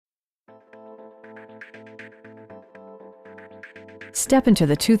Step into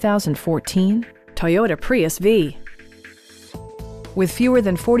the 2014 Toyota Prius V. With fewer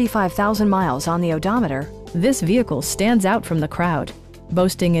than 45,000 miles on the odometer, this vehicle stands out from the crowd,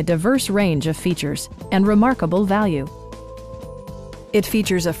 boasting a diverse range of features and remarkable value. It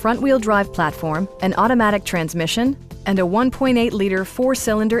features a front-wheel drive platform, an automatic transmission, and a 1.8-liter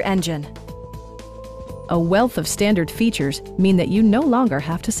four-cylinder engine. A wealth of standard features mean that you no longer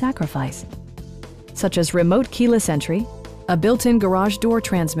have to sacrifice, such as remote keyless entry, a built-in garage door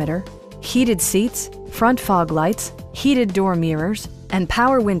transmitter, heated seats, front fog lights, heated door mirrors, and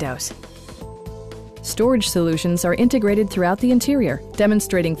power windows. Storage solutions are integrated throughout the interior,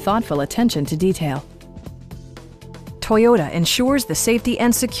 demonstrating thoughtful attention to detail. Toyota ensures the safety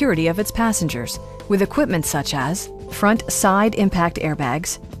and security of its passengers with equipment such as front side impact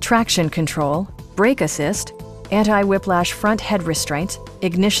airbags, traction control, brake assist, anti-whiplash front head restraints,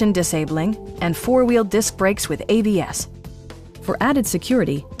 ignition disabling, and four-wheel disc brakes with ABS. For added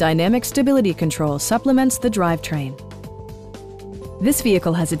security, dynamic stability control supplements the drivetrain. This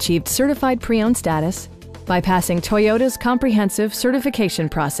vehicle has achieved certified pre-owned status by passing Toyota's comprehensive certification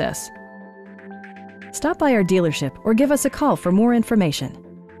process. Stop by our dealership or give us a call for more information.